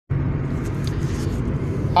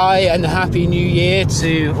Hi, and Happy New Year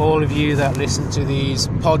to all of you that listen to these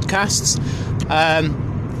podcasts.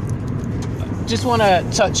 Just want to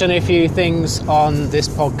touch on a few things on this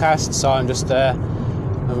podcast, so I'm just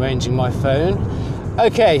arranging my phone.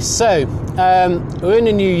 Okay, so we're in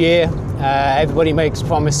the new year. Everybody makes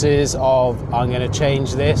promises of, I'm going to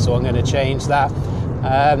change this or I'm going to change that.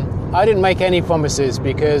 I didn't make any promises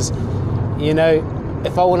because,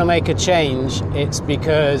 if I want to make a change, it's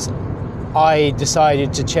because I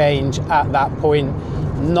decided to change at that point,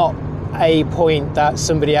 not a point that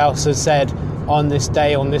somebody else has said on this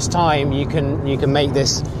day, on this time, you can make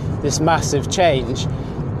this massive change.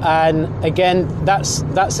 And again, that's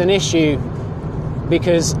an issue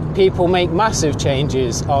because people make massive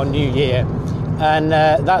changes on New Year, and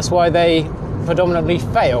that's why they predominantly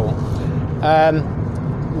fail. A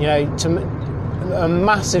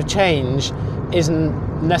massive change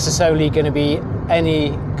isn't necessarily going to be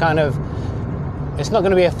it's not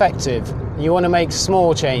going to be effective. You want to make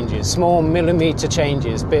small changes, small millimeter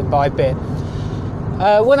changes, bit by bit.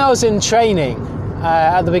 When I was in training,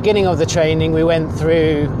 at the beginning of the training, we went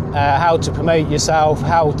through how to promote yourself,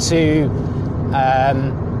 how to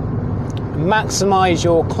maximize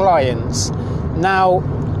your clients. Now,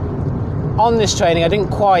 on this training, I didn't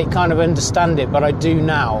quite understand it, but I do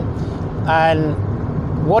now. And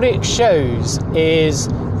what it shows is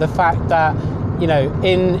the fact that,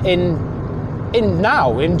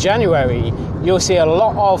 in January, you'll see a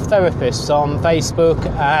lot of therapists on Facebook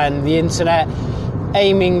and the internet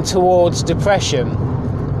aiming towards depression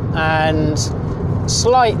and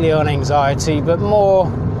slightly on anxiety, but more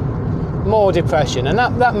depression. And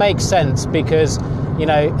that makes sense because,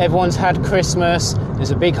 everyone's had Christmas,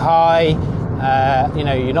 there's a big high,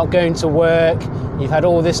 you're not going to work, you've had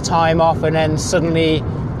all this time off, and then suddenly,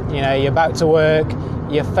 you're back to work,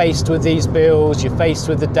 you're faced with these bills, you're faced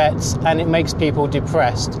with the debts, and it makes people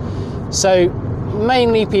depressed. So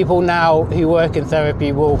mainly people now who work in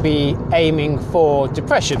therapy will be aiming for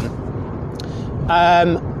depression.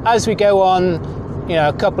 As we go on,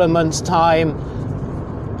 a couple of months' time,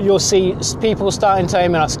 you'll see people starting to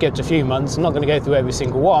aim, and I skipped a few months, I'm not going to go through every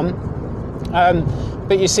single one,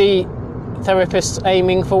 but you see therapists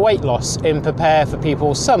aiming for weight loss in Prepare for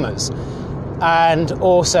People's Summers. And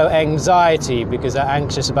also anxiety, because they're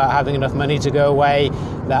anxious about having enough money to go away,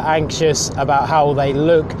 they're anxious about how they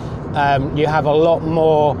look. You have a lot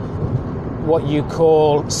more what you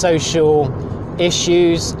call social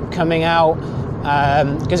issues coming out,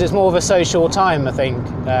 because it's more of a social time, I think,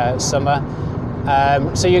 summer.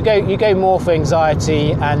 So you go more for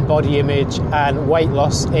anxiety and body image and weight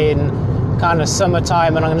loss in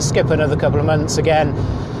summertime, and I'm going to skip another couple of months again.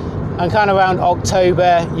 And around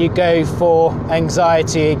October, you go for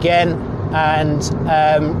anxiety again, and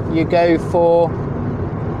you go for.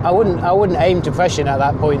 I wouldn't aim depression at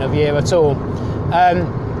that point of year at all,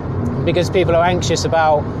 because people are anxious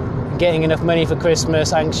about getting enough money for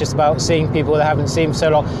Christmas, anxious about seeing people they haven't seen for so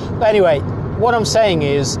long. But anyway, what I'm saying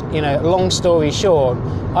is, long story short,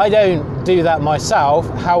 I don't do that myself.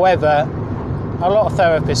 However, a lot of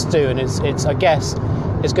therapists do, and it's I guess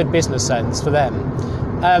it's good business sense for them.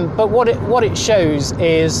 But what it shows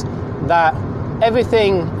is that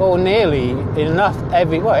everything, or nearly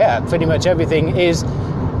pretty much everything is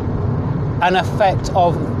an effect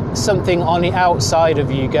of something on the outside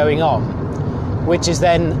of you going on, which is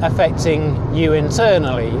then affecting you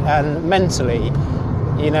internally and mentally.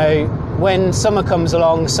 When summer comes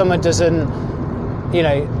along, summer doesn't,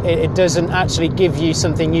 it doesn't actually give you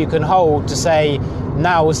something you can hold to say,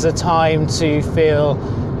 now is the time to feel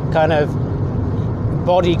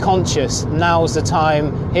body conscious, now's the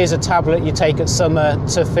time, here's a tablet you take at summer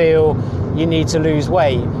to feel you need to lose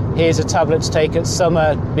weight, here's a tablet to take at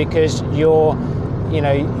summer because you're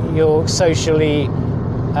socially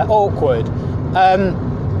awkward.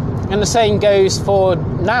 And the same goes for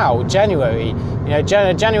now, January.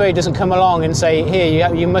 January doesn't come along and say,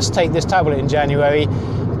 here, you must take this tablet in January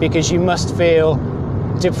because you must feel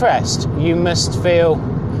depressed, you must feel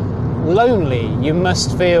lonely, you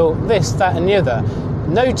must feel this, that and the other.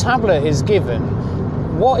 No tablet is given.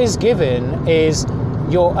 What is given is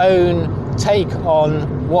your own take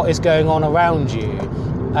on what is going on around you.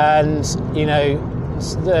 And,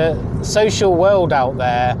 the social world out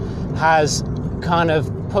there has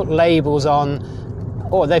put labels on,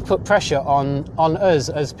 or they put pressure on us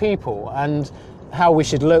as people, and how we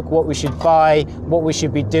should look, what we should buy, what we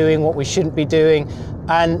should be doing, what we shouldn't be doing.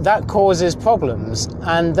 And that causes problems.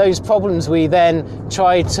 And those problems we then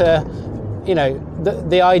try to,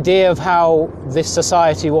 the idea of how this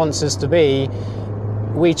society wants us to be,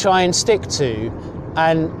 we try and stick to.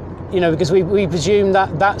 And because we presume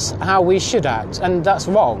that that's how we should act, and that's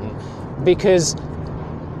wrong, because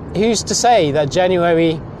who's to say that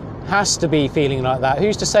January has to be feeling like that?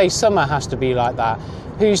 Who's to say summer has to be like that?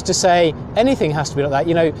 Who's to say anything has to be like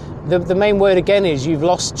that? The main word again is you've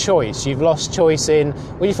lost choice. You've lost choice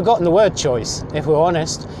you've forgotten the word choice, if we're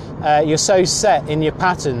honest. You're so set in your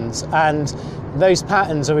patterns, and those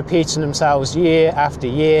patterns are repeating themselves year after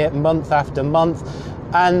year, month after month,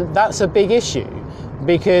 and that's a big issue,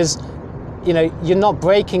 because you're not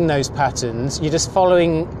breaking those patterns. You're just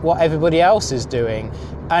following what everybody else is doing,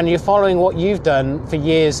 and you're following what you've done for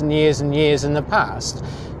years and years and years in the past.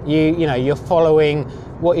 You're following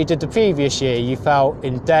what you did the previous year. You felt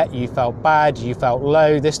in debt, you felt bad, you felt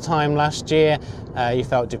low this time last year, you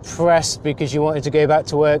felt depressed because you wanted to go back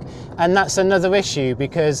to work, and that's another issue,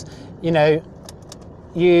 because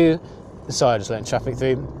sorry, I just let traffic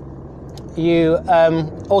through. You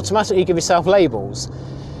automatically give yourself labels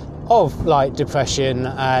of like depression,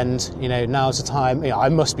 and now's the time. I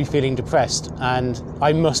must be feeling depressed, and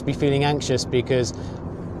I must be feeling anxious because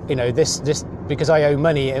this because I owe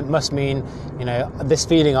money. It must mean this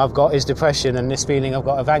feeling I've got is depression, and this feeling I've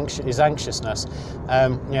got is anxiousness.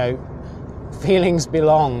 Feelings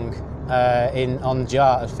belong on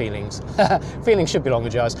jar feelings. Feelings should belong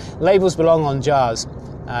on jars. Labels belong on jars,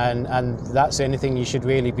 and that's the only thing you should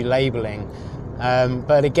really be labeling.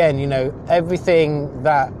 But again, everything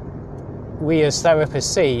that we as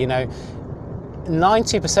therapists see,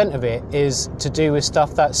 90% of it is to do with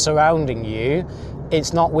stuff that's surrounding you.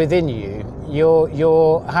 It's not within you.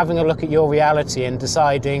 You're having a look at your reality and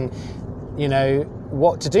deciding,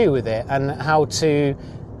 what to do with it, and how to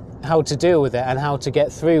deal with it, and how to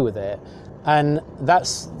get through with it. And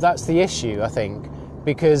that's the issue, I think,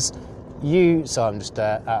 because so I'm just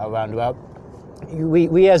at a roundabout.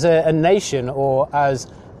 We as a nation, or as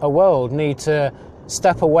a world, need to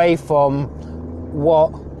step away from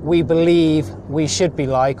what we believe we should be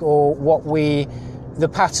like, or the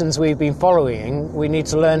patterns we've been following. We need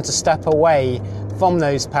to learn to step away from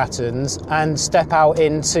those patterns and step out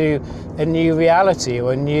into a new reality,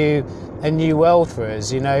 or a new world for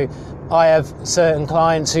us. I have certain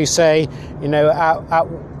clients who say,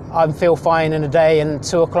 I feel fine in a day, and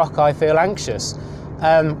 2 o'clock I feel anxious.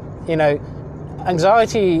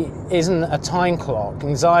 Anxiety isn't a time clock.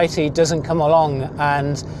 Anxiety doesn't come along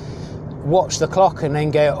and watch the clock and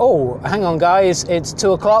then go, oh, hang on guys, it's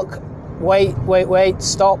 2 o'clock. Wait,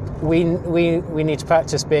 stop. We need to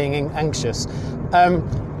practice being anxious.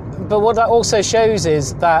 But what that also shows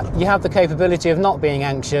is that you have the capability of not being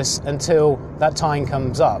anxious until that time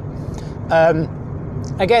comes up.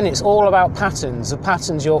 Again, it's all about patterns, the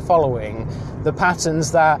patterns you're following, the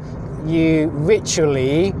patterns that you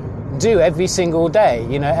ritually do every single day.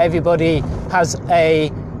 Everybody has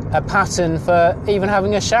a pattern for even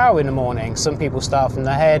having a shower in the morning. Some people start from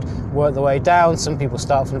the head, work their way down. Some people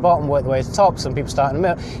start from the bottom, work their way to the top. Some people start in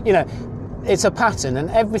the middle. It's a pattern, and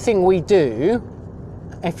everything we do,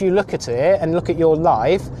 if you look at it and look at your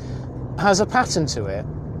life, has a pattern to it.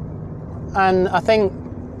 And I think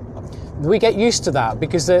we get used to that,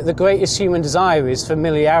 because the greatest human desire is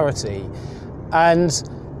familiarity. And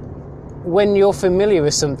when you're familiar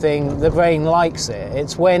with something, the brain likes it.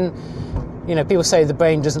 It's when, people say the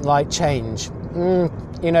brain doesn't like change.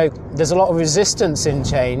 There's a lot of resistance in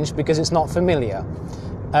change because it's not familiar.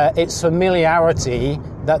 It's familiarity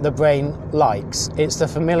that the brain likes. It's the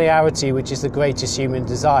familiarity which is the greatest human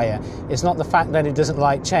desire. It's not the fact that it doesn't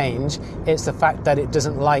like change, it's the fact that it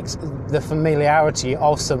doesn't like the familiarity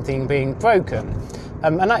of something being broken.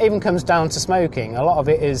 And that even comes down to smoking. A lot of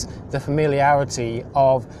it is the familiarity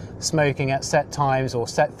of smoking at set times or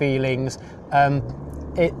set feelings.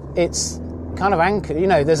 It's kind of anchored.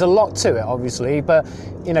 There's a lot to it, obviously, but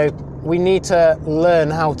we need to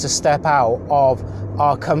learn how to step out of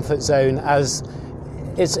our comfort zone. As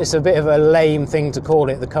it's a bit of a lame thing to call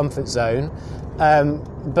it, the comfort zone,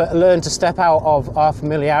 but learn to step out of our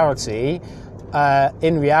familiarity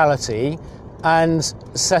in reality and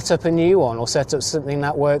set up a new one, or set up something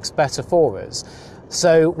that works better for us.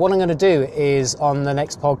 So what I'm going to do is, on the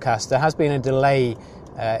next podcast, there has been a delay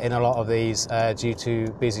in a lot of these due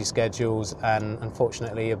to busy schedules and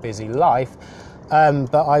unfortunately a busy life,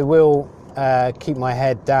 but I will keep my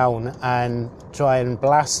head down and try and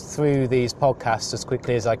blast through these podcasts as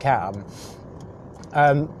quickly as I can.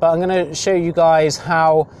 But I'm going to show you guys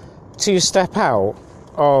how to step out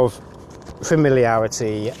of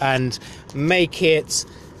familiarity and make it,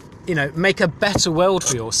 make a better world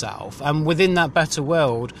for yourself. And within that better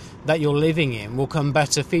world that you're living in will come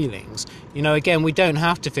better feelings. Again, we don't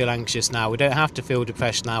have to feel anxious now. We don't have to feel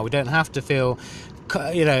depressed now. We don't have to feel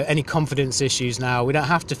any confidence issues now. We don't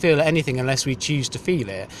have to feel anything unless we choose to feel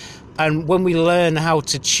it. And when we learn how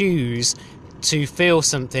to choose to feel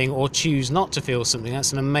something or choose not to feel something,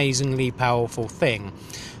 that's an amazingly powerful thing.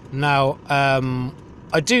 Now,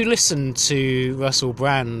 I do listen to Russell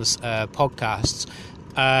Brand's podcasts,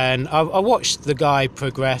 and I watched the guy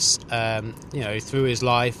progress, through his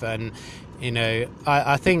life, and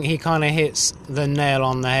I think he kind of hits the nail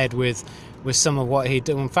on the head with some of what he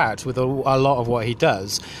does. In fact, with a lot of what he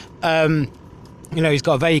does, he's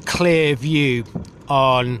got a very clear view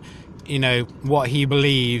on what he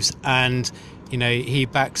believes, and he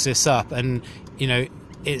backs this up, and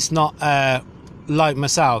it's not like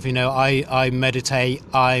myself. I meditate.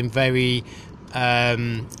 I'm very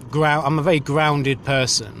I'm a very grounded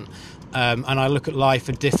person, and I look at life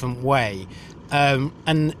a different way, and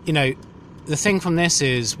the thing from this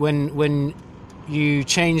is when you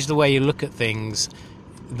change the way you look at things,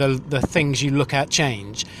 the things you look at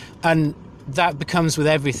change, and that becomes with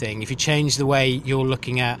everything. If you change the way you're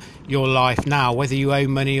looking at your life now, whether you owe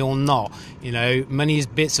money or not, money is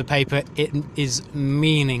bits of paper. It is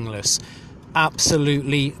meaningless,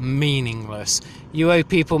 absolutely meaningless. You owe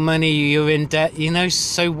people money, you're in debt,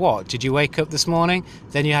 so what? Did you wake up this morning?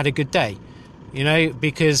 Then you had a good day,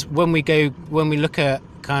 because when we look at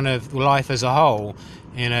kind of life as a whole,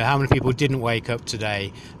 how many people didn't wake up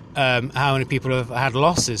today? How many people have had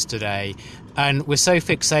losses today? And we're so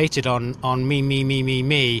fixated on me.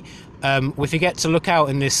 We forget to look out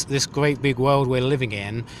in this great big world we're living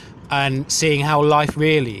in and seeing how life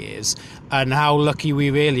really is and how lucky we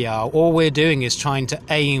really are. All we're doing is trying to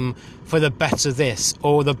aim for the better this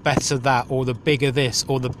or the better that or the bigger this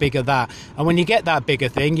or the bigger that. And when you get that bigger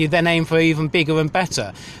thing, you then aim for even bigger and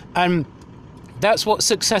better. And that's what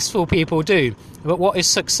successful people do. But what is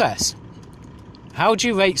success? How do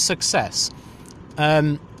you rate success?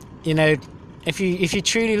 If you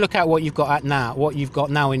truly look at what you've got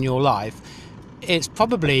now in your life, it's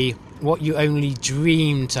probably what you only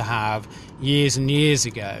dreamed to have years and years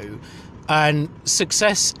ago. And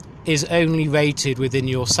success is only rated within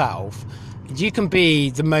yourself. You can be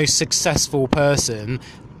the most successful person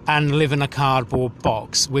and live in a cardboard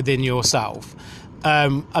box within yourself.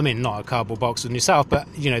 Not a cardboard box within yourself, but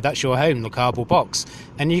that's your home, the cardboard box,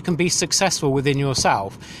 and you can be successful within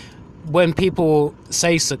yourself. When people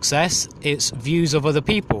say success, it's views of other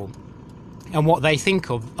people and what they think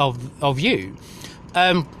of you.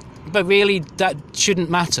 But really, that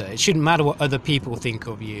shouldn't matter. It shouldn't matter what other people think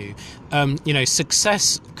of you.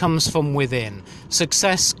 Success comes from within.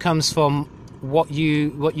 Success comes from what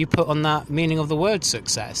you put on that meaning of the word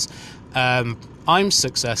success. I'm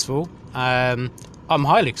successful. I'm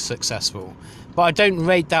highly successful, but I don't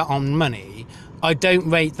rate that on money. I don't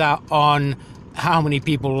rate that on how many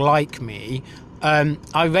people like me.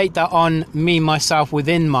 I rate that on me, myself,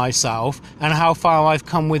 within myself, and how far I've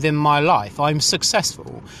come within my life. I'm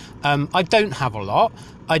successful. I don't have a lot.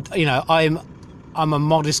 I'm a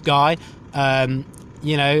modest guy.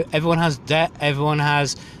 Everyone has debt. Everyone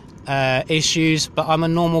has issues, but I'm a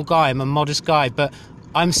normal guy. I'm a modest guy, but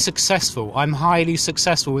I'm successful. I'm highly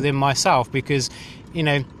successful within myself because,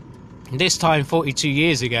 this time 42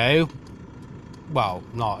 years ago, well,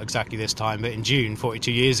 not exactly this time, but in June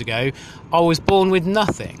 42 years ago, I was born with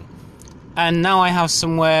nothing. And now I have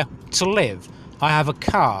somewhere to live. I have a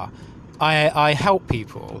car. I help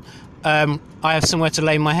people. I have somewhere to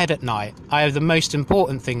lay my head at night. I have the most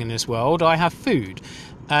important thing in this world. I have food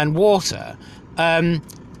and water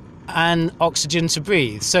and oxygen to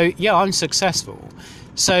breathe. So, yeah, I'm successful.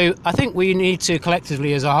 So I think we need to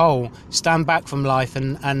collectively as a whole stand back from life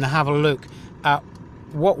and have a look at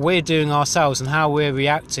what we're doing ourselves and how we're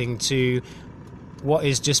reacting to what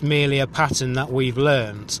is just merely a pattern that we've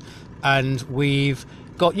learned and we've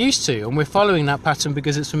got used to, and we're following that pattern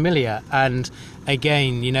because it's familiar. And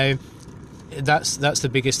again, that's the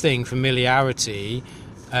biggest thing. Familiarity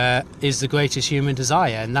is the greatest human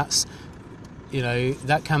desire, and that's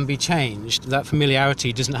that can be changed. That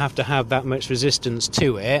familiarity doesn't have to have that much resistance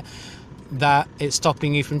to it that it's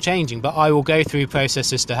stopping you from changing. But I will go through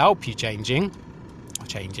processes to help you change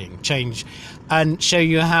and show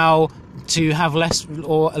you how to have less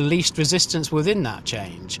or least resistance within that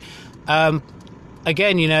change.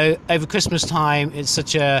 Again, over Christmas time, it's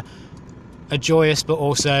such a joyous but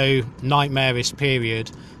also nightmarish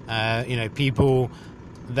period. People,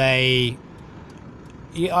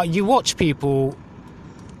 you watch people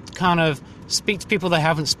kind of speak to people they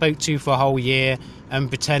haven't spoke to for a whole year and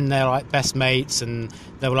pretend they're like best mates, and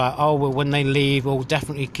they're like, oh well, when they leave we'll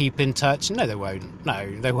definitely keep in touch. No, they won't.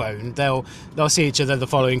 They'll see each other the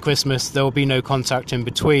following Christmas. There will be no contact in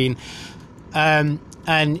between.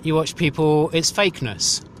 and you watch people, it's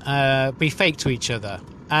fakeness, be fake to each other.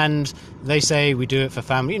 And they say we do it for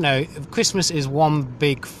family. Christmas is one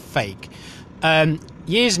big fake.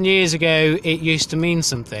 Years and years ago, it used to mean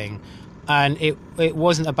something. And it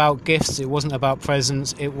wasn't about gifts, it wasn't about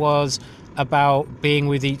presents, it was about being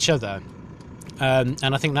with each other.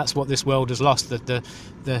 And I think that's what this world has lost, the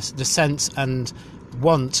sense and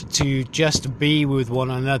want to just be with one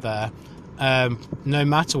another, no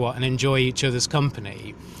matter what, and enjoy each other's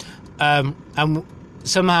company. And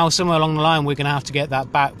somehow, somewhere along the line, we're going to have to get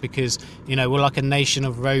that back, because, we're like a nation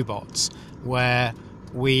of robots, where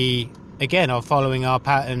we, again, are following our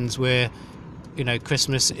patterns, where,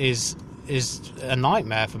 Christmas is a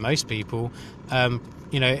nightmare for most people.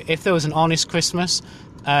 If there was an honest Christmas,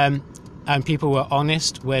 and people were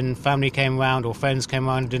honest when family came around or friends came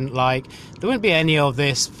around and didn't like, there wouldn't be any of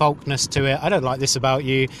this folkness to it. I don't like this about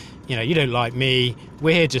you. You don't like me.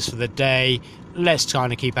 We're here just for the day. Let's try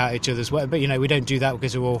to keep out each other's way. But, we don't do that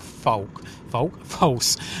because we're all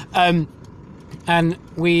false. And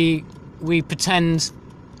we pretend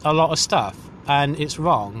a lot of stuff, and it's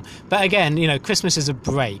wrong. But again, Christmas is a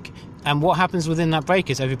break. And what happens within that break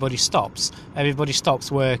is everybody stops. Everybody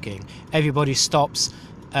stops working. Everybody stops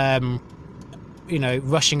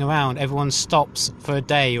rushing around. Everyone stops for a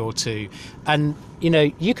day or two. And,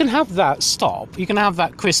 you can have that stop. You can have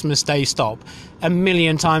that Christmas Day stop a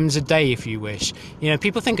million times a day if you wish.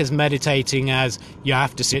 People think as meditating as you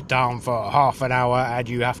have to sit down for half an hour and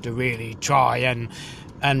you have to really try and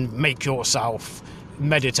make yourself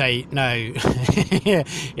meditate. No.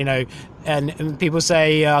 And people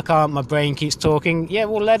say, I can't, my brain keeps talking. Yeah,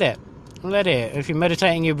 well, let it. If you're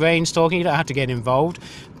meditating, your brain's talking, you don't have to get involved.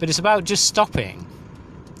 But it's about just stopping.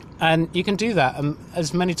 And you can do that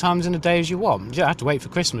as many times in a day as you want. You don't have to wait for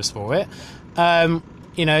Christmas for it.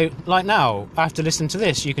 Like now, after listening to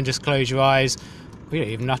this, you can just close your eyes. You don't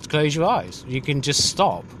even have to close your eyes. You can just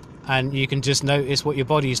stop. And you can just notice what your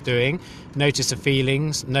body's doing. Notice the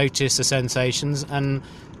feelings, notice the sensations, and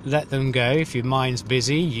let them go. If your mind's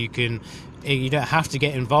busy, you don't have to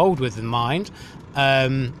get involved with the mind.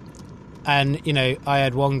 And, I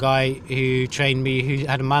had one guy who trained me who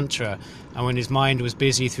had a mantra. And when his mind was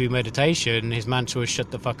busy through meditation, his mantra was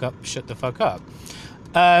shut the fuck up, shut the fuck up.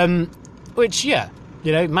 Which,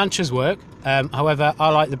 mantras work. However, I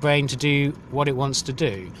like the brain to do what it wants to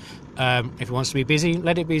do. If it wants to be busy,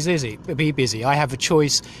 let it be busy. I have a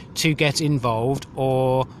choice to get involved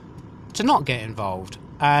or to not get involved.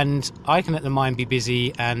 And I can let the mind be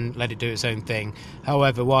busy and let it do its own thing.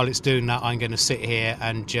 However, while it's doing that, I'm going to sit here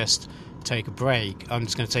and just take a break. I'm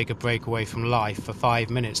just going to take a break away from life for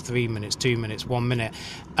 5 minutes, 3 minutes, 2 minutes, 1 minute.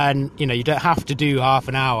 And, you don't have to do half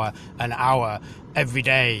an hour every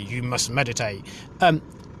day. You must meditate.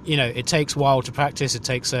 It takes a while to practice. It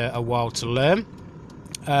takes a while to learn.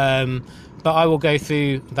 But I will go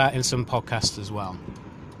through that in some podcasts as well.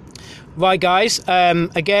 Right, guys.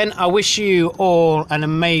 Again, I wish you all an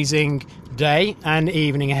amazing day and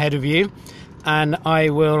evening ahead of you. And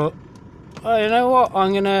I will... you know what?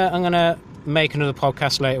 I'm gonna make another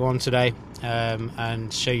podcast later on today,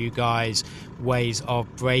 and show you guys ways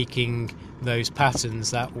of breaking those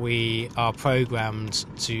patterns that we are programmed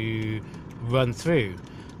to run through,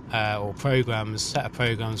 or set of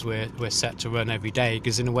programs we're set to run every day.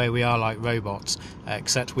 Because in a way, we are like robots,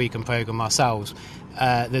 except we can program ourselves.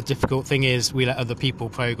 The difficult thing is we let other people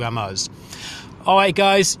program us. All right,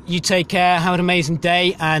 guys, you take care. Have an amazing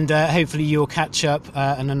day, and hopefully you'll catch up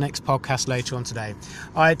on the next podcast later on today.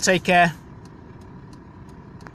 All right, take care.